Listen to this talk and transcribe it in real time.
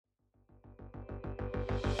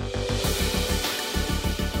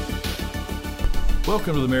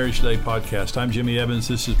Welcome to the Marriage Today podcast. I'm Jimmy Evans.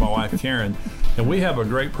 This is my wife, Karen, and we have a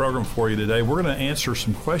great program for you today. We're going to answer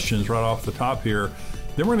some questions right off the top here.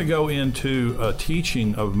 Then we're going to go into a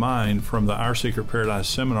teaching of mine from the Our Secret Paradise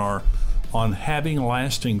seminar on having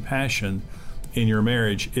lasting passion in your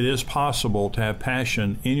marriage. It is possible to have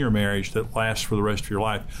passion in your marriage that lasts for the rest of your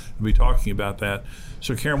life. We'll be talking about that.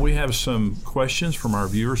 So, Karen, we have some questions from our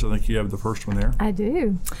viewers. I think you have the first one there. I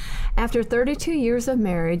do. After 32 years of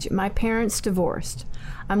marriage, my parents divorced.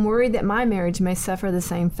 I'm worried that my marriage may suffer the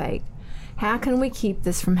same fate. How can we keep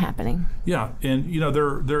this from happening? Yeah, and you know,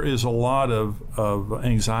 there is a lot of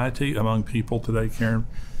anxiety among people today, Karen,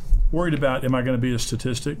 worried about, am I going to be a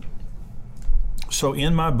statistic? So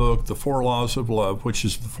in my book, The 4 Laws of Love, which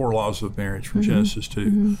is the 4 Laws of Marriage from Genesis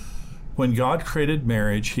 2, when God created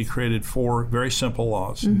marriage, he created 4 very simple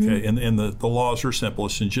laws, okay? And the laws are simple.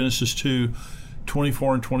 It's in Genesis 2,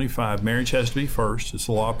 24 and 25. Marriage has to be first. It's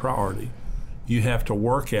the law of priority. You have to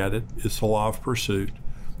work at it. It's the law of pursuit.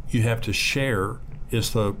 You have to share. It's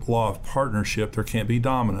the law of partnership. There can't be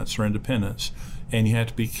dominance or independence. And you have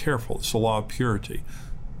to be careful. It's the law of purity.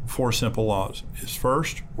 4 simple laws. It's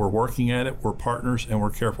first, we're working at it, we're partners, and we're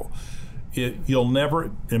careful. You'll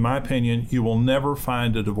never, in my opinion, you will never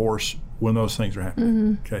find a divorce when those things are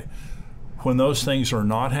happening. Okay. When those things are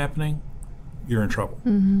not happening, you're in trouble.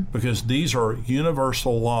 Because these are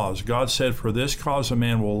universal laws. God said, for this cause a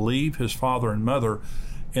man will leave his father and mother.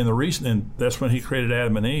 And the reason, and that's when he created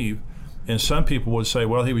Adam and Eve. And some people would say,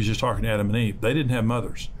 well, he was just talking to Adam and Eve. They didn't have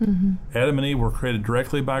mothers. Adam and Eve were created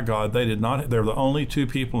directly by God. They did not. They're the only 2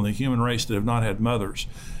 people in the human race that have not had mothers.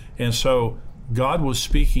 And so God was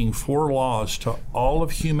speaking 4 laws to all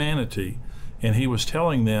of humanity, and he was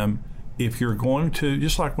telling them, if you're going to,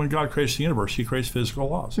 just like when God creates the universe, he creates physical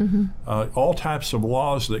laws. All types of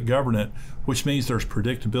laws that govern it, which means there's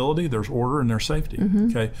predictability, there's order, and there's safety.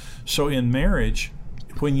 Okay. So in marriage,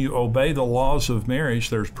 when you obey the laws of marriage,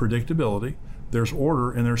 there's predictability, there's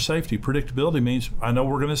order, and there's safety. Predictability means I know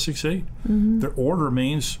we're going to succeed. The order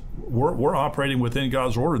means we're operating within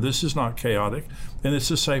God's order. This is not chaotic, and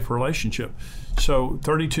it's a safe relationship. So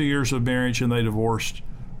 32 years of marriage and they divorced.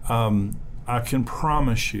 I can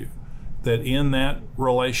promise you that in that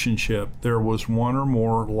relationship there was 1 or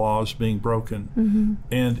more laws being broken,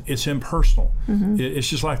 and it's impersonal. It's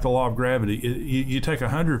just like the law of gravity. You take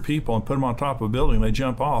 100 people and put them on top of a building, they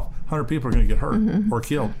jump off, 100 people are going to get hurt or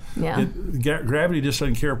killed. Gravity just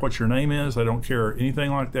doesn't care what your name is. They don't care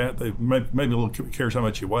anything like that. They maybe a little cares how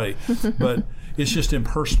much you weigh, but it's just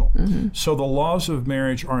impersonal. So the laws of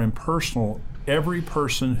marriage are impersonal. Every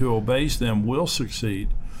person who obeys them will succeed,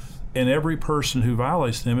 and every person who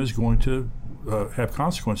violates them is going to have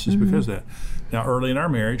consequences because of that. Now, early in our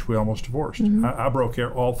marriage, we almost divorced. I broke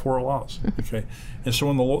all 4 laws. Okay, and so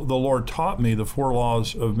when the Lord taught me the 4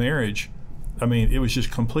 laws of marriage, I mean, it was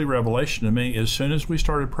just complete revelation to me. As soon as we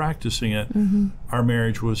started practicing it, our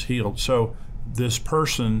marriage was healed. So this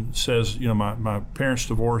person says, you know, my parents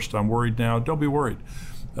divorced. I'm worried now. Don't be worried.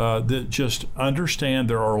 That just understand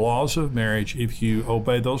there are laws of marriage. If you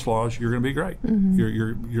obey those laws, you're going to be great.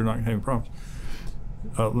 You're not going to have problems.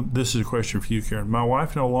 This is a question for you, Karen. My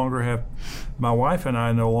wife and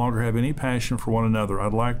I no longer have any passion for one another.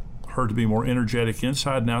 I'd like her to be more energetic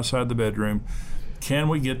inside and outside the bedroom. Can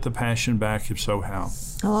we get the passion back? If so, how?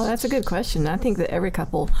 Oh, that's a good question. I think that every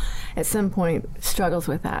couple at some point struggles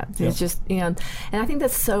with that. It's just, you know, and I think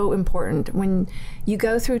that's so important. When you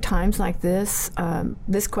go through times like this,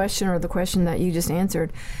 this question or the question that you just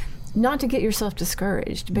answered, not to get yourself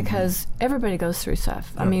discouraged, because everybody goes through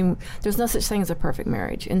stuff. I mean, there's no such thing as a perfect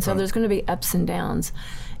marriage. And so there's going to be ups and downs.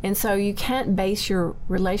 And so you can't base your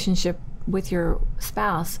relationship with your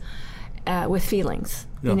spouse with feelings,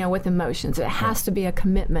 you know, with emotions. It has to be a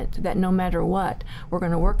commitment that no matter what, we're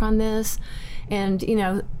going to work on this. And, you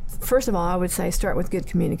know, first of all, I would say start with good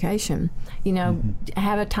communication. You know,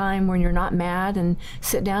 have a time when you're not mad and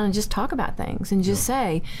sit down and just talk about things and just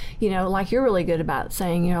say, you know, like you're really good about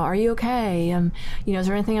saying, you know, are you okay? You know, is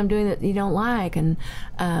there anything I'm doing that you don't like? And,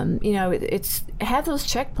 you know, it's have those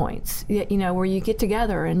checkpoints, you know, where you get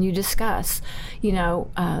together and you discuss, you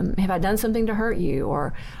know, have I done something to hurt you,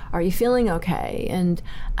 or are you feeling okay? And,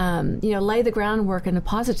 you know, lay the groundwork in a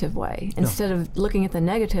positive way instead of looking at the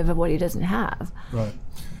negative of what he doesn't have. Right.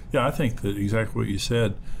 Yeah, I think that exactly what you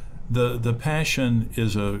said. The passion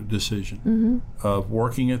is a decision of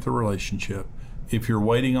working at the relationship. If you're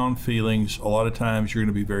waiting on feelings, a lot of times you're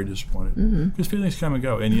going to be very disappointed because feelings come and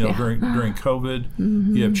go. And you know, during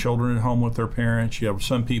COVID, you have children at home with their parents. You have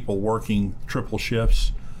some people working triple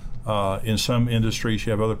shifts. In some industries,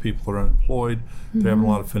 you have other people that are unemployed. They're having a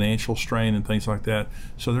lot of financial strain and things like that.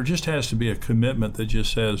 So there just has to be a commitment that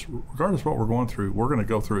just says, regardless of what we're going through, we're going to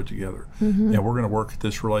go through it together. And we're going to work at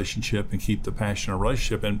this relationship and keep the passion of our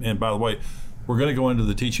relationship. And by the way, we're going to go into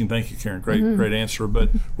the teaching. Thank you, Karen. Great answer. But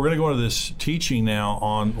we're going to go into this teaching now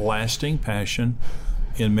on lasting passion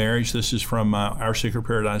in marriage. This is from our Secret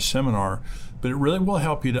Paradise seminar. But it really will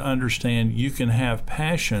help you to understand you can have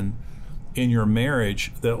passion in your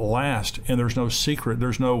marriage that lasts, and there's no secret,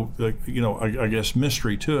 there's no, I guess,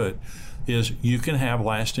 mystery to it, is you can have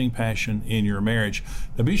lasting passion in your marriage.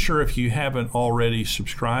 Now be sure, if you haven't already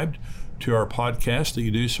subscribed to our podcast, that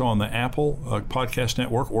you do so on the Apple Podcast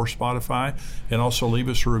Network or Spotify, and also leave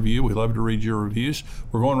us a review. We love to read your reviews.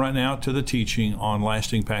 We're going right now to the teaching on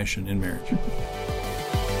lasting passion in marriage.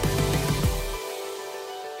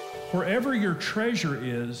 Wherever your treasure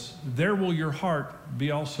is, there will your heart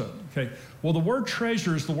be also. Okay. Well, the word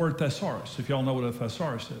treasure is the word thesaurus, if y'all know what a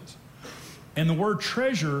thesaurus is. And the word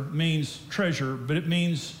treasure means treasure, but it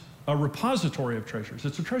means a repository of treasures.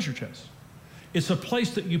 It's a treasure chest. It's a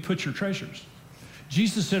place that you put your treasures.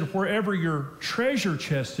 Jesus said, wherever your treasure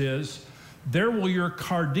chest is, there will your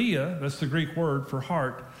cardia, that's the Greek word for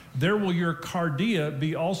heart, there will your cardia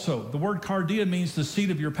be also. The word cardia means the seat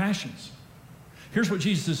of your passions. Here's what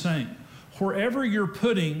Jesus is saying. Wherever you're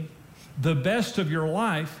putting the best of your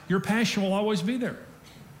life, your passion will always be there.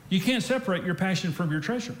 You can't separate your passion from your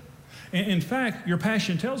treasure. In fact, your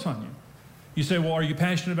passion tells on you. You say, well, are you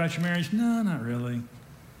passionate about your marriage? No, not really.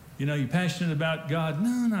 You passionate about God?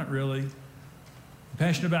 No, not really. You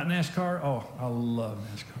passionate about NASCAR? Oh, I love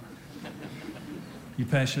NASCAR. You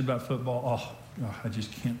passionate about football? Oh, I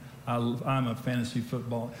just can't. I'm a fantasy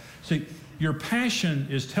football. See, your passion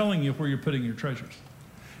is telling you where you're putting your treasures.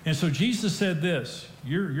 And so Jesus said this,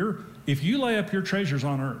 if you lay up your treasures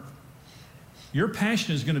on earth, your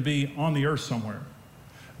passion is going to be on the earth somewhere.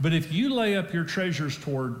 But if you lay up your treasures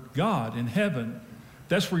toward God in heaven,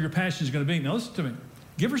 that's where your passion is going to be. Now listen to me.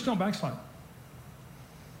 Givers don't backslide.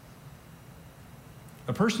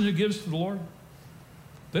 A person who gives to the Lord,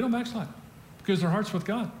 they don't backslide because their heart's with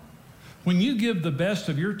God. When you give the best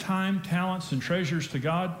of your time, talents, and treasures to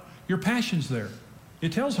God, your passion's there.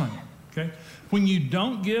 It tells on you, okay? When you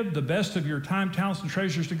don't give the best of your time, talents, and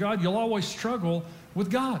treasures to God, you'll always struggle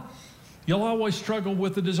with God. You'll always struggle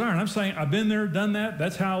with the desire. And I'm saying, I've been there, done that.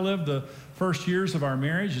 That's how I lived the first years of our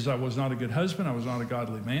marriage, is I was not a good husband. I was not a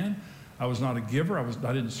godly man. I was not a giver.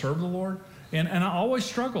 I didn't serve the Lord. And I always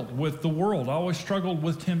struggled with the world. I always struggled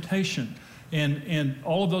with temptation and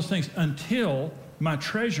all of those things until my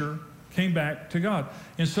treasure came back to God.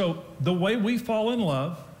 And so the way we fall in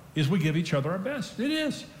love is we give each other our best. It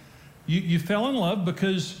is. You fell in love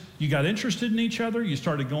because you got interested in each other, you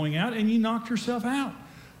started going out, and you knocked yourself out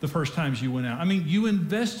the first times you went out. I mean, you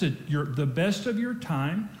invested the best of your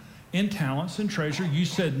time and talents and treasure. You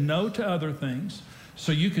said no to other things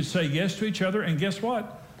so you could say yes to each other, and guess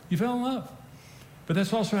what? You fell in love. But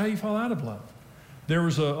that's also how you fall out of love. There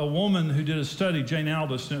was a woman who did a study, Jane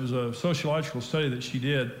Aldous, and it was a sociological study that she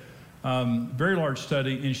did, very large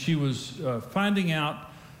study, and she was finding out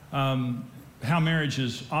how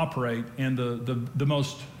marriages operate and the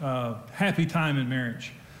most happy time in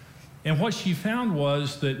marriage. And what she found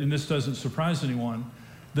was that, and this doesn't surprise anyone,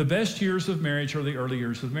 the best years of marriage are the early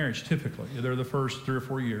years of marriage, typically. They're the first 3 or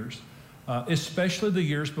 4 years, especially the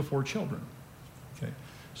years before children. Okay,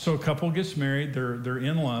 so a couple gets married, they're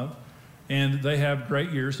in love, and they have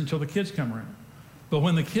great years until the kids come around. But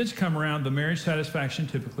when the kids come around, the marriage satisfaction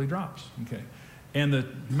typically drops. Okay, and the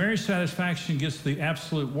marriage satisfaction gets the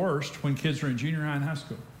absolute worst when kids are in junior high and high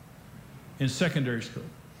school, in secondary school.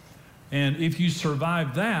 And if you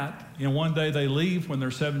survive that, and one day they leave when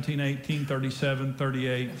they're 17, 18, 37,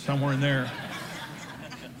 38, somewhere in there.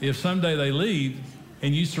 If someday they leave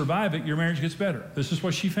and you survive it, your marriage gets better. This is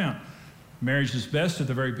what she found. Marriage is best at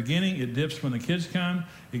the very beginning. It dips when the kids come.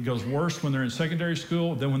 It goes worse when they're in secondary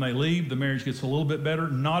school. Then when they leave, the marriage gets a little bit better.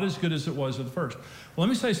 Not as good as it was at the first. Well, let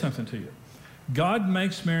me say something to you. God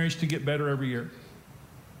makes marriage to get better every year.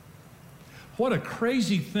 What a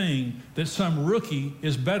crazy thing that some rookie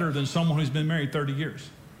is better than someone who's been married 30 years.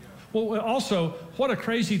 Well, also, what a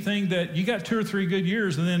crazy thing that you got 2 or 3 good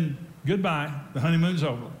years and then goodbye, the honeymoon's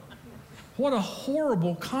over. What a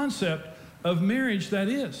horrible concept of marriage that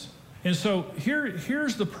is. And so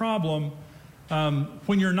here's the problem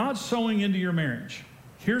when you're not sowing into your marriage.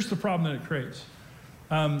 Here's the problem that it creates.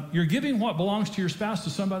 You're giving what belongs to your spouse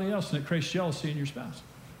to somebody else, and it creates jealousy in your spouse.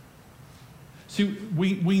 See,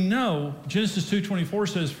 we know Genesis 2:24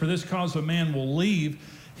 says, "For this cause a man will leave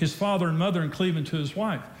his father and mother and cleave unto his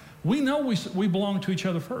wife." We know we belong to each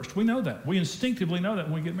other first. We know that. We instinctively know that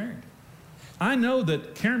when we get married. I know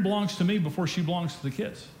that Karen belongs to me before she belongs to the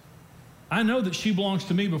kids. I know that she belongs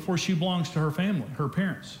to me before she belongs to her family, her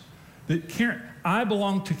parents. I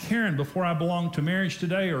belong to Karen before I belong to marriage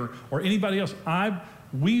today or anybody else.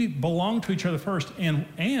 We belong to each other first. And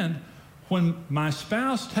when my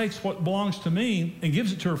spouse takes what belongs to me and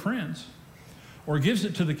gives it to her friends, or gives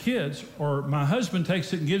it to the kids, or my husband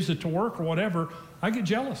takes it and gives it to work or whatever, I get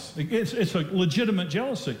jealous. It's a legitimate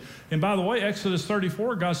jealousy. And by the way, Exodus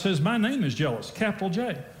 34, God says, my name is jealous, capital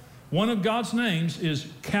J. One of God's names is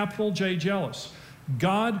capital J, jealous.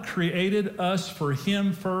 God created us for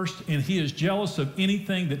him first, and he is jealous of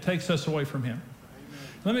anything that takes us away from him.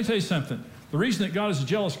 Let me tell you something. The reason that God is a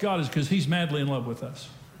jealous God is because he's madly in love with us.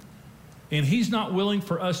 And he's not willing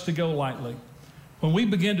for us to go lightly. When we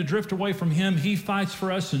begin to drift away from him, he fights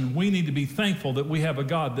for us, and we need to be thankful that we have a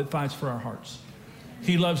God that fights for our hearts.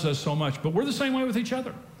 He loves us so much. But we're the same way with each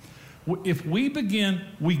other. If we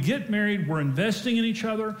get married, we're investing in each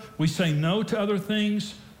other, we say no to other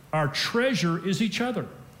things, our treasure is each other.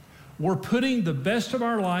 We're putting the best of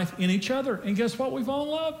our life in each other. And guess what? We fall in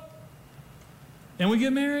love. And we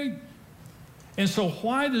get married. And so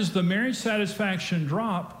why does the marriage satisfaction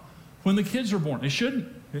drop when the kids are born? It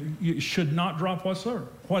shouldn't. It should not drop whatsoever.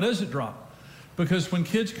 Why does it drop? Because when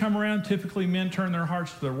kids come around, typically men turn their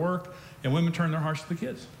hearts to their work and women turn their hearts to the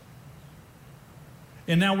kids.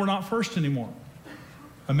 And now we're not first anymore.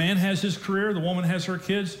 A man has his career, the woman has her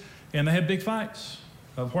kids, and they have big fights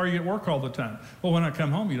of why are you at work all the time? Well, when I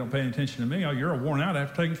come home, you don't pay any attention to me. Oh, you're worn out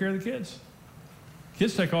after taking care of the kids.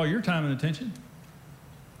 Kids take all your time and attention.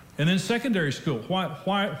 And then secondary school.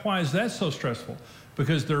 Why is that so stressful?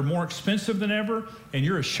 Because they're more expensive than ever, and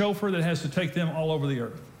you're a chauffeur that has to take them all over the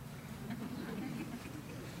earth.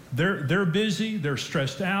 They're busy, they're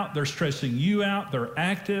stressed out, they're stressing you out, they're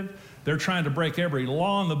active, they're trying to break every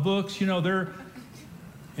law in the books,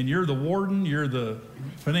 and you're the warden, you're the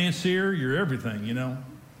financier, you're everything, And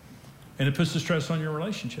it puts the stress on your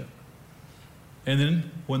relationship. And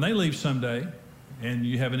then when they leave someday and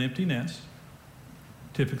you have an empty nest,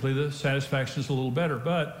 typically the satisfaction is a little better,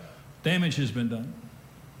 but damage has been done.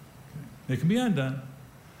 It can be undone,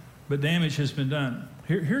 but damage has been done.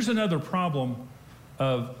 Here's another problem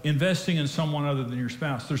of investing in someone other than your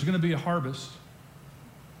spouse. There's going to be a harvest.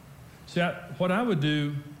 See, what I would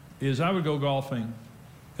do is I would go golfing.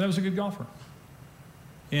 And I was a good golfer.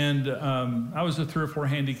 And I was a 3 or 4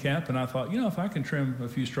 handicap, and I thought, if I can trim a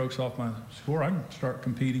few strokes off my score, I can start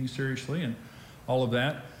competing seriously and all of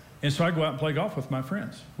that. And so I go out and play golf with my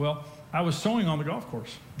friends. Well, I was sewing on the golf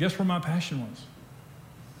course. Guess where my passion was?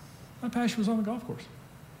 My passion was on the golf course.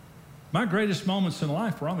 My greatest moments in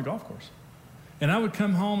life were on the golf course. And I would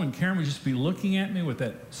come home, and Karen would just be looking at me with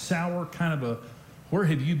that sour kind of a, where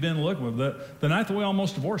have you been looking? The night that we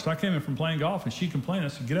almost divorced, I came in from playing golf, and she complained. I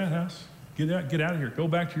said, get out of the house. Get out of here. Go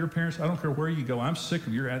back to your parents. I don't care where you go. I'm sick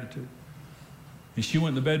of your attitude. And she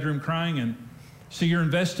went in the bedroom crying. And so you're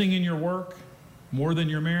investing in your work more than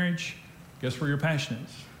your marriage. Guess where your passion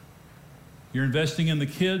is? You're investing in the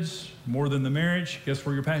kids more than the marriage. Guess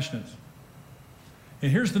where your passion is?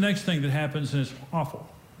 And here's the next thing that happens, and it's awful.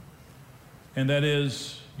 And that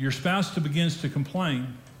is your spouse begins to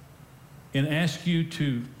complain and ask you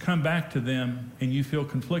to come back to them, and you feel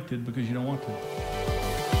conflicted because you don't want to.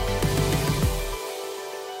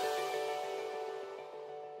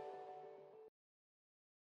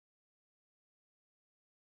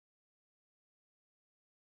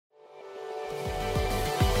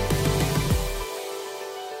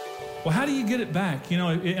 Well, how do you get it back? And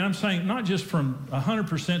I'm saying not just from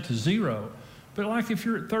 100% to 0, but like if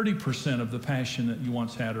you're at 30% of the passion that you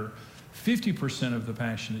once had, or 50% of the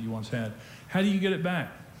passion that you once had, how do you get it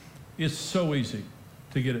back? It's so easy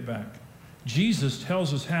to get it back. Jesus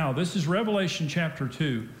tells us how. This is Revelation chapter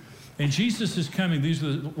 2. And Jesus is coming. These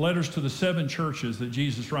are the letters to the 7 churches that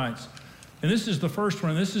Jesus writes. And this is the first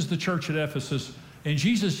one. This is the church at Ephesus. And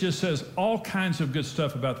Jesus just says all kinds of good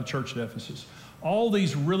stuff about the church at Ephesus. All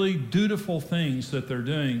these really dutiful things that they're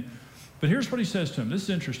doing. But here's what he says to them. This is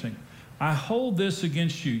interesting. I hold this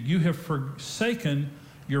against you. You have forsaken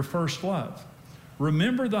your first love.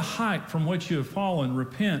 Remember the height from which you have fallen.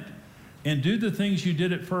 Repent and do the things you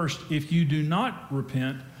did at first. If you do not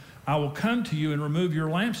repent, I will come to you and remove your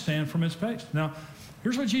lampstand from its place. Now,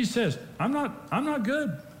 here's what Jesus says. I'm not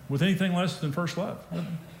good with anything less than first love.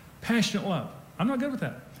 Passionate love. I'm not good with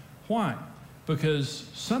that. Why? Because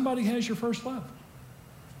somebody has your first love.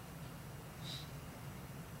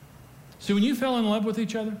 See, when you fell in love with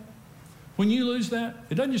each other, when you lose that,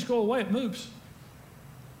 it doesn't just go away, it moves.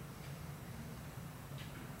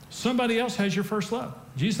 Somebody else has your first love.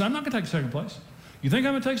 Jesus said, I'm not going to take second place. You think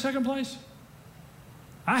I'm going to take second place?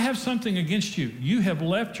 I have something against you. You have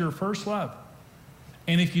left your first love.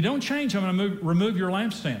 And if you don't change, I'm going to remove your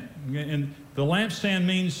lampstand. And the lampstand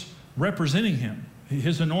means representing him,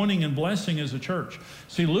 his anointing and blessing as a church.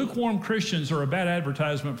 See, lukewarm Christians are a bad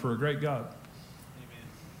advertisement for a great God. Amen.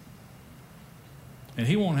 And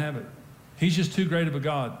he won't have it. He's just too great of a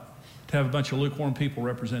God to have a bunch of lukewarm people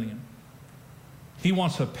representing him. He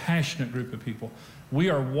wants a passionate group of people. We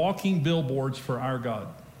are walking billboards for our God.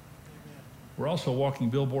 Amen. We're also walking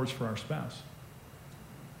billboards for our spouse.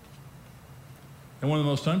 And one of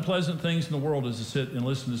the most unpleasant things in the world is to sit and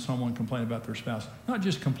listen to someone complain about their spouse. Not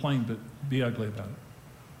just complain, but be ugly about it.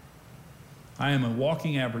 I am a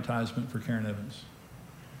walking advertisement for Karen Evans.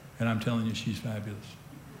 And I'm telling you, she's fabulous.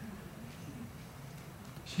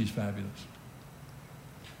 She's fabulous.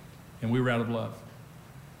 And we were out of love.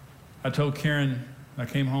 I told Karen, I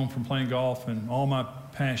came home from playing golf, and all my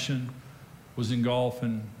passion was in golf,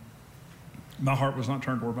 and my heart was not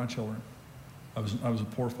turned toward my children. I was a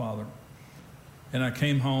poor father. And I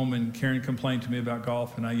came home, and Karen complained to me about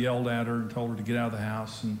golf, and I yelled at her and told her to get out of the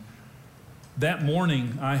house. And that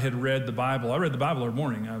morning, I had read the Bible. I read the Bible every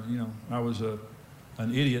morning. I was an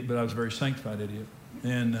idiot, but I was a very sanctified idiot.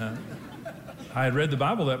 And I had read the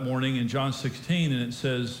Bible that morning in John 16, and it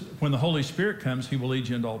says, when the Holy Spirit comes, he will lead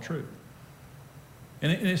you into all truth.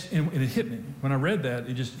 And it hit me. When I read that,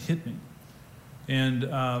 it just hit me. And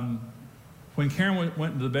when Karen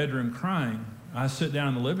went into the bedroom crying, I sat down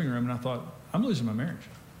in the living room, and I thought, I'm losing my marriage.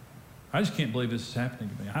 I just can't believe this is happening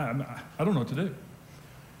to me. I don't know what to do.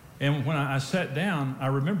 And when I sat down, I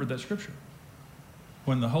remembered that scripture.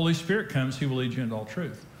 When the Holy Spirit comes, he will lead you into all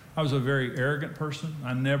truth. I was a very arrogant person.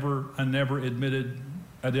 I never admitted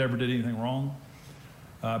I ever did anything wrong.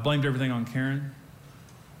 I blamed everything on Karen.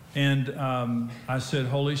 And I said,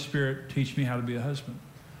 Holy Spirit, teach me how to be a husband.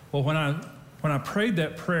 Well, when I prayed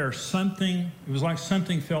that prayer, it was like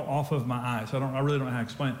something fell off of my eyes. I really don't know how to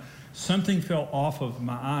explain it. Something fell off of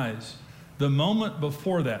my eyes. The moment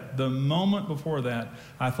before that,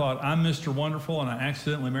 I thought, I'm Mr. Wonderful, and I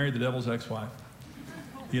accidentally married the devil's ex-wife.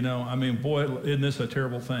 Boy, isn't this a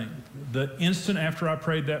terrible thing? The instant after I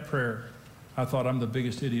prayed that prayer, I thought, I'm the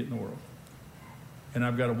biggest idiot in the world. And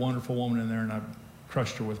I've got a wonderful woman in there, and I've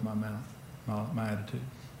crushed her with my mouth, my attitude.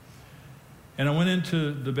 And I went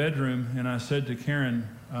into the bedroom, and I said to Karen,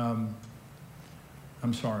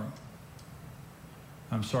 I'm sorry.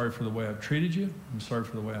 I'm sorry for the way I've treated you. I'm sorry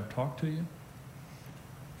for the way I've talked to you.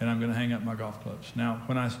 And I'm going to hang up my golf clubs. Now,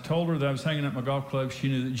 when I told her that I was hanging up my golf clubs, she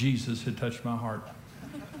knew that Jesus had touched my heart.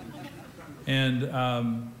 And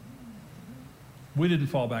we didn't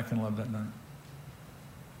fall back in love that night.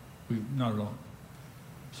 Not at all.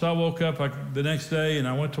 So I woke up the next day, and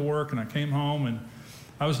I went to work, and I came home, and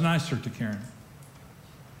I was nicer to Karen.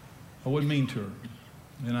 I wasn't mean to her.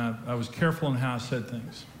 And I was careful in how I said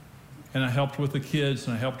things. And I helped with the kids,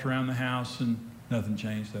 and I helped around the house, and nothing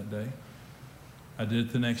changed that day. I did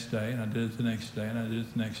it the next day, and I did it the next day, and I did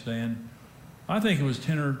it the next day. And I think it was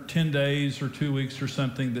 10 days or 2 weeks or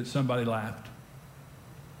something that somebody laughed.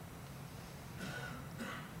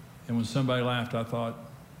 And when somebody laughed, I thought,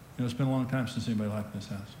 it's been a long time since anybody laughed in this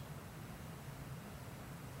house.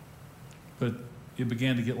 But it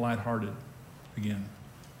began to get lighthearted again.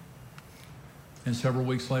 And several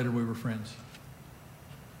weeks later, we were friends.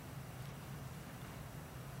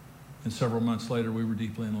 And several months later, we were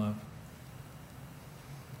deeply in love.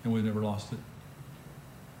 And we've never lost it.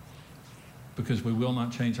 Because we will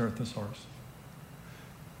not change our thesaurus.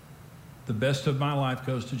 The best of my life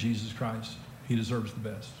goes to Jesus Christ. He deserves the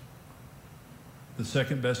best. The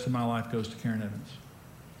second best of my life goes to Karen Evans.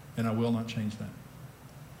 And I will not change that.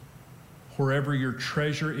 Wherever your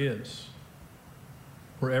treasure is,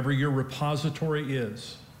 wherever your repository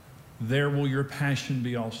is, there will your passion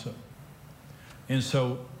be also. And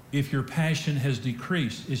so, if your passion has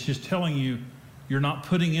decreased, it's just telling you you're not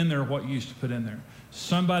putting in there what you used to put in there.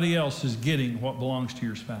 Somebody else is getting what belongs to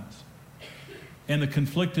your spouse. And the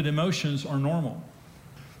conflicted emotions are normal.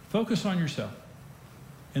 Focus on yourself.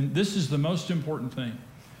 And this is the most important thing.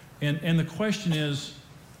 And the question is,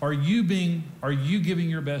 are you giving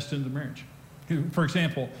your best into the marriage? For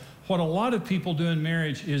example, what a lot of people do in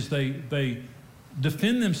marriage is they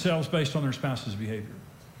defend themselves based on their spouse's behavior.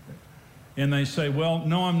 And they say, well,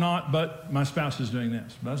 no, I'm not, but my spouse is doing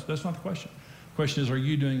this. That's not the question. The question is, are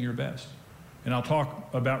you doing your best? And I'll talk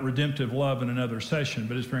about redemptive love in another session,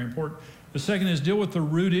 but it's very important. The second is deal with the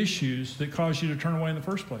root issues that cause you to turn away in the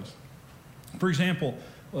first place. For example,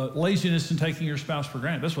 laziness and taking your spouse for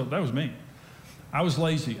granted. That was me. I was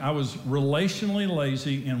lazy. I was relationally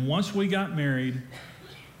lazy, and once we got married,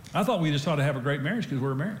 I thought we just ought to have a great marriage because we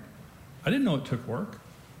were married. I didn't know it took work.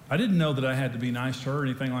 I didn't know that I had to be nice to her or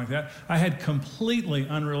anything like that. I had completely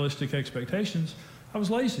unrealistic expectations. I was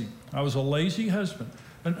lazy. I was a lazy husband.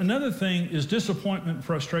 Another thing is disappointment and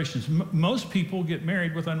frustrations. Most people get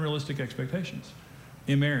married with unrealistic expectations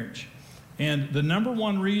in marriage. And the number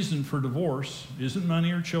one reason for divorce isn't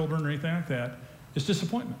money or children or anything like that, it's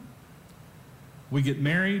disappointment. We get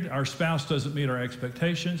married, our spouse doesn't meet our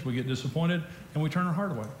expectations, we get disappointed, and we turn our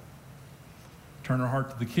heart away. Turn our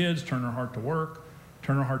heart to the kids, turn our heart to work,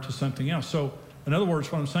 turn our heart to something else. So, in other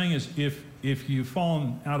words, what I'm saying is if you've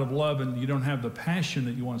fallen out of love and you don't have the passion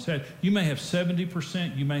that you once had, you may have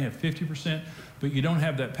 70%, you may have 50%, but you don't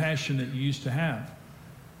have that passion that you used to have.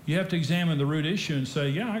 You have to examine the root issue and say,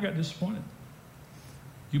 yeah, I got disappointed.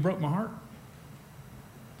 You broke my heart.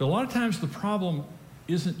 But a lot of times the problem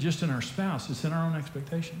isn't just in our spouse, it's in our own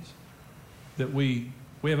expectations. That we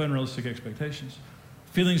have unrealistic expectations.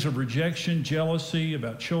 Feelings of rejection, jealousy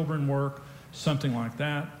about children, work, something like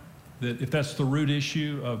that. That if that's the root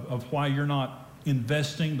issue of why you're not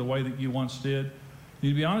investing the way that you once did, you need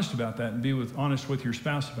to be honest about that and be honest with your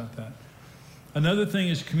spouse about that. Another thing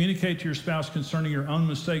is communicate to your spouse concerning your own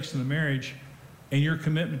mistakes in the marriage and your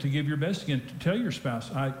commitment to give your best again. Tell your spouse,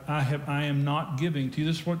 I am not giving to you.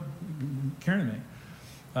 This is what Karen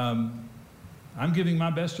and me. I'm giving my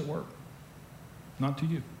best at work, not to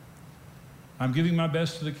you. I'm giving my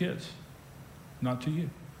best to the kids, not to you.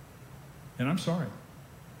 And I'm sorry.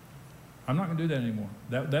 I'm not going to do that anymore.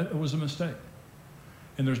 That was a mistake.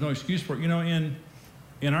 And there's no excuse for it. You know,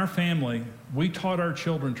 in our family, we taught our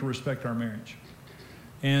children to respect our marriage.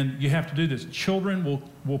 And you have to do this. Children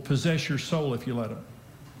will possess your soul if you let them.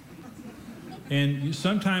 And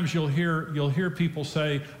sometimes you'll hear people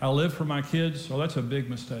say, I live for my kids. Oh, that's a big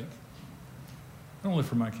mistake. I don't live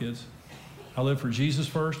for my kids. I live for Jesus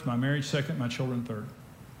first, my marriage second, my children third.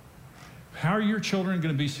 How are your children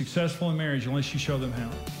going to be successful in marriage unless you show them how?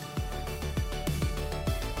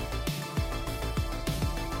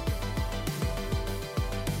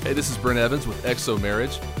 Hey, this is Brent Evans with XO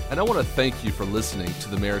Marriage, and I want to thank you for listening to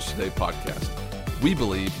the Marriage Today podcast. We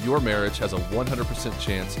believe your marriage has a 100%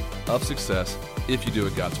 chance of success if you do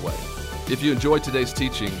it God's way. If you enjoyed today's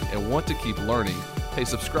teaching and want to keep learning, hey,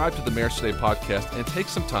 subscribe to the Marriage Today podcast and take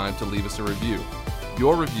some time to leave us a review.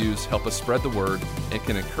 Your reviews help us spread the word and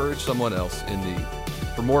can encourage someone else in need.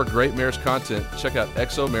 For more great marriage content, check out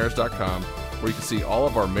xomarriage.com, where you can see all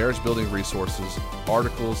of our marriage building resources,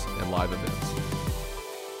 articles, and live events.